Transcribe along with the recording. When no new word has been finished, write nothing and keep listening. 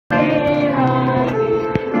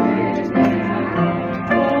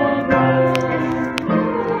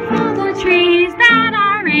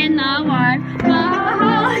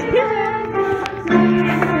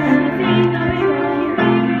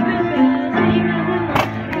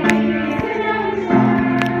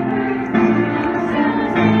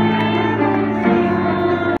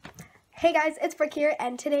it's Brooke here,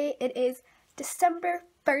 and today it is December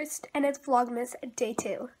 1st, and it's Vlogmas Day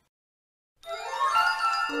 2.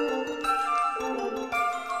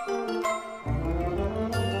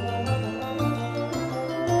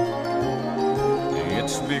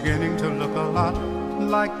 It's beginning to look a lot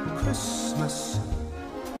like Christmas.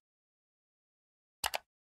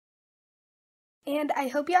 And I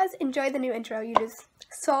hope you guys enjoyed the new intro. You just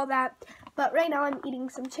saw that. But right now I'm eating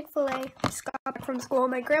some Chick-fil-A. Just got back from school.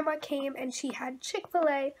 My grandma came and she had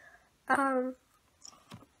Chick-fil-A.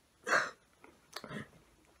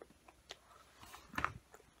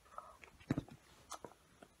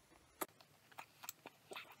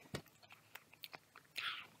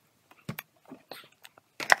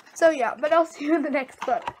 So yeah, but I'll see you in the next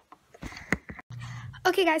clip.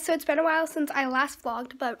 Okay guys, so it's been a while since I last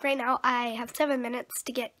vlogged, but right now I have 7 minutes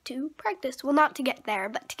to get to practice. Well, not to get there,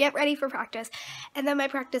 but to get ready for practice. And then my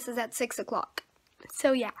practice is at 6 o'clock.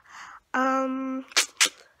 So yeah.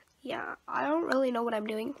 Yeah, I don't really know what I'm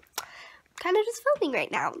doing. Kind of just filming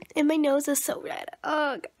right now. And my nose is so red.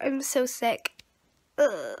 Ugh, I'm so sick.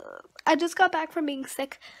 Ugh. I just got back from being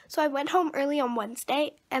sick. So I went home early on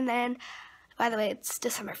Wednesday. And then, by the way, it's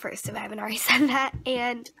December 1st if I haven't already said that.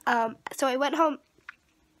 And so I went home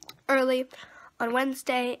early on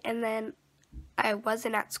Wednesday, and then I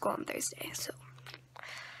wasn't at school on Thursday, so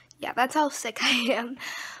yeah, that's how sick I am.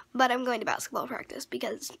 But I'm going to basketball practice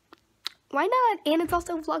because why not? And it's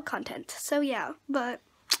also vlog content, so yeah, but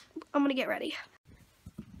I'm gonna get ready.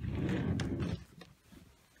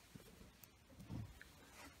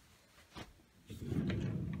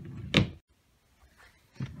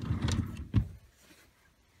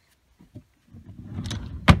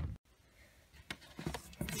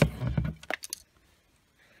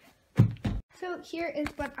 So here is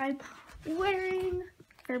what I'm wearing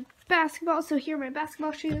for basketball. So here are my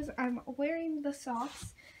basketball shoes. I'm wearing the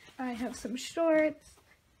socks. I have some shorts,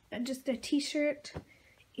 just a t-shirt,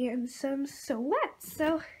 and some sweats.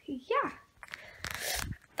 So yeah,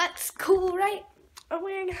 that's cool, right? I'm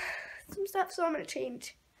wearing some stuff, so I'm gonna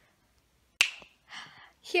change.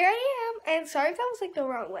 Here I am, and sorry if that was like the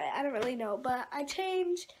wrong way. I don't really know, but I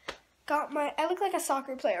changed. I look like a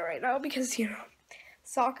soccer player right now because, you know,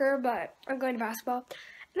 soccer, but I'm going to basketball.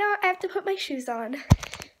 Now I have to put my shoes on.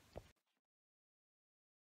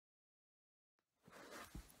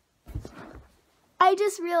 I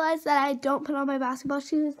just realized that I don't put on my basketball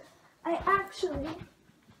shoes. I actually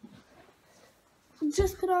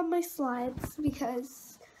just put on my slides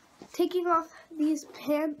because taking off these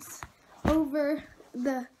pants over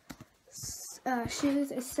the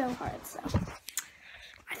shoes is so hard. So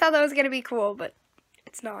I thought that was going to be cool, but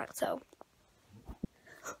it's not, so.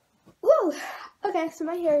 Woo! Okay, so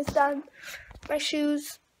my hair is done. My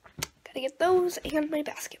shoes, gotta get those, and my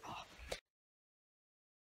basketball.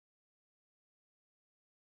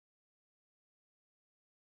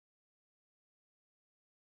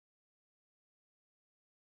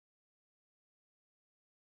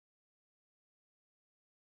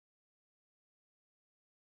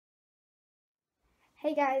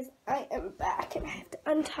 Hey guys, I am back, and I have to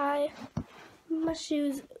untie my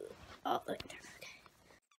shoes all the way down.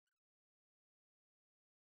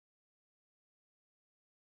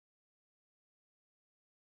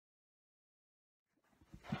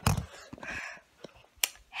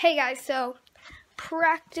 Hey guys, so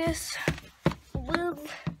practice was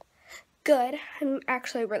good. I'm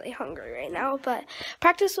actually really hungry right now, but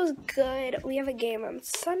practice was good. We have a game on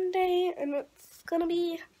Sunday, and it's gonna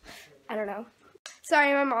be, I don't know.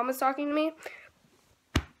 Sorry, my mom was talking to me.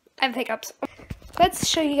 I have hiccups. Let's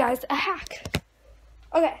show you guys a hack.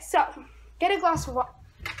 Okay, so get a glass of water.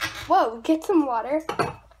 Whoa, get some water.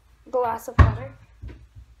 Glass of water.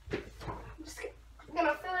 I'm just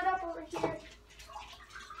gonna fill it up over here.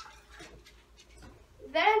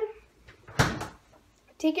 Then,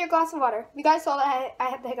 take your glass of water. You guys saw that I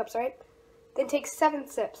had the hiccups, right? Then take 7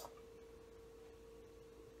 sips.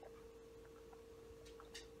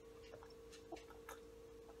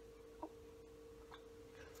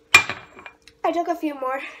 I took a few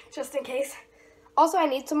more, just in case. Also, I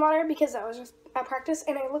need some water because I was just at practice,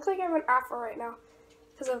 and I look like I have an afro right now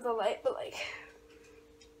because of the light, but like...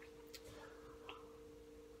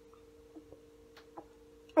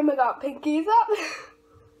 Oh my god, pinkies up!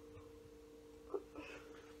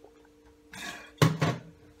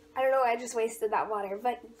 I don't know why I just wasted that water,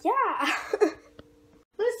 but yeah.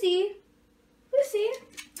 Lucy, what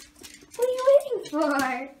are you waiting for? What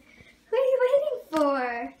are you waiting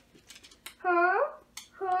for? Huh?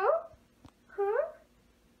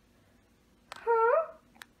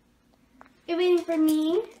 You're waiting for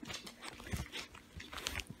me?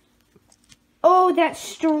 Oh, that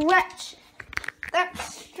stretch. that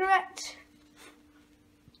stretch.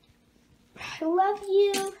 I love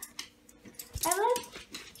you.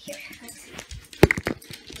 Here, let's see.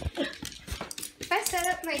 If I set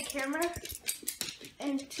up my camera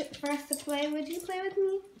and for us to play, would you play with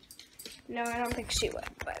me? No, I don't think she would,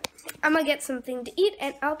 but I'm gonna get something to eat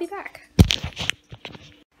and I'll be back.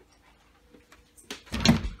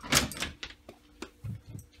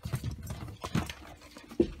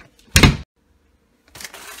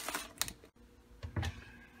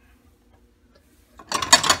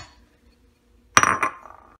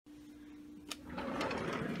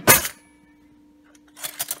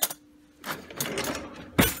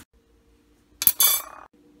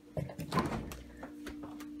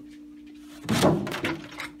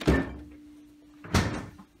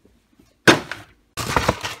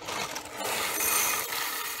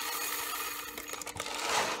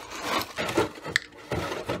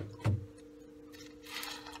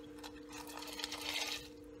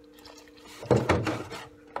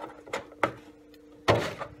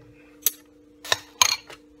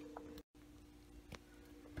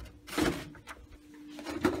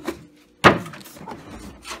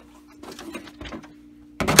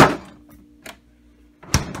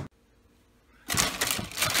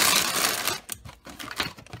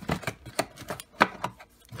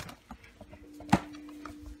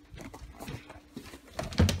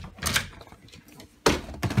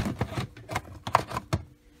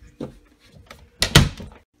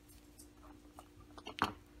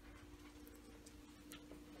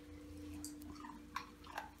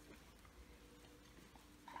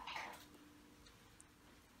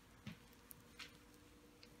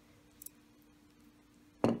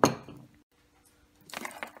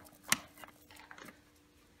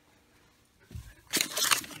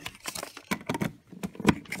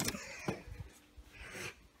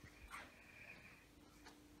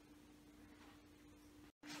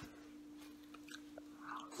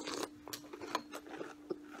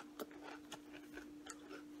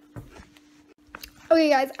 Okay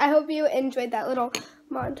guys, I hope you enjoyed that little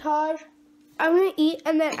montage. I'm going to eat,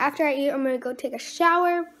 and then after I eat, I'm going to go take a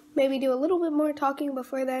shower, maybe do a little bit more talking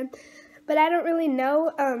before then, but I don't really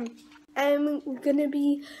know. I'm going to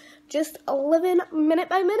be just living minute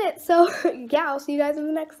by minute, so yeah, I'll see you guys in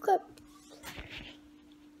the next clip.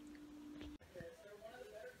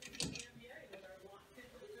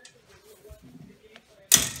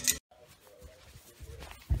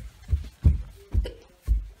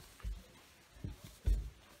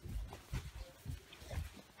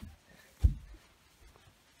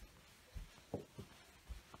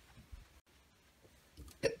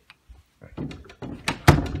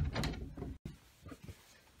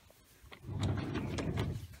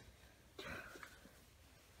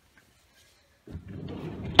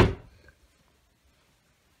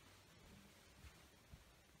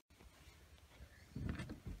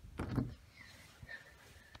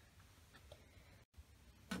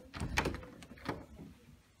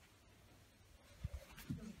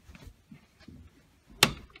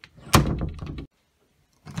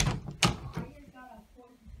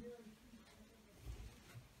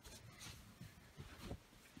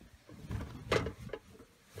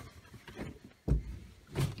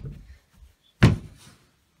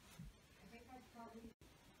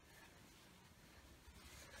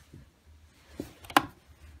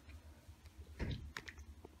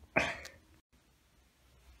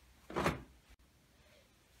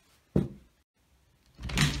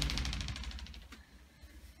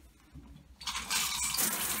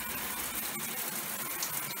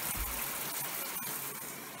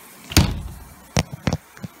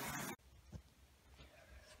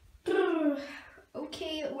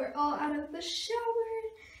 Okay, we're all out of the shower,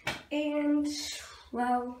 and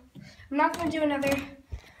well, I'm not going to do another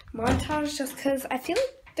montage just because I feel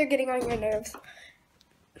like they're getting on your nerves,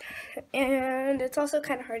 and it's also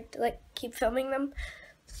kind of hard to like keep filming them,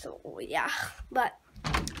 so yeah, but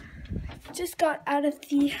just got out of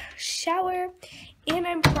the shower, and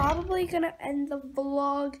I'm probably going to end the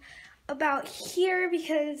vlog about here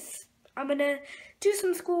because I'm going to do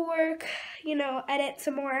some schoolwork, you know, edit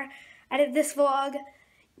some more, edit this vlog,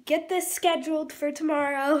 get this scheduled for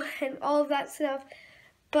tomorrow, and all of that stuff.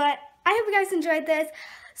 But I hope you guys enjoyed this.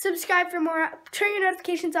 Subscribe for more. Turn your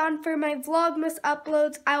notifications on for my vlogmas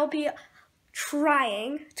uploads. I will be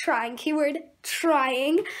trying, keyword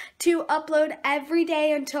trying, to upload every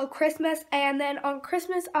day until Christmas. And then on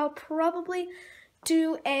Christmas, I'll probably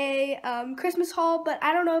do a Christmas haul. But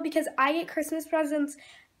I don't know because I get Christmas presents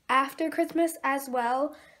after Christmas as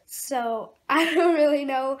well. So I don't really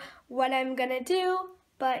know what I'm gonna do,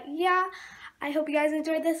 but yeah, I hope you guys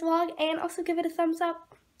enjoyed this vlog and also give it a thumbs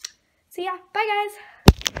up. So yeah, bye guys.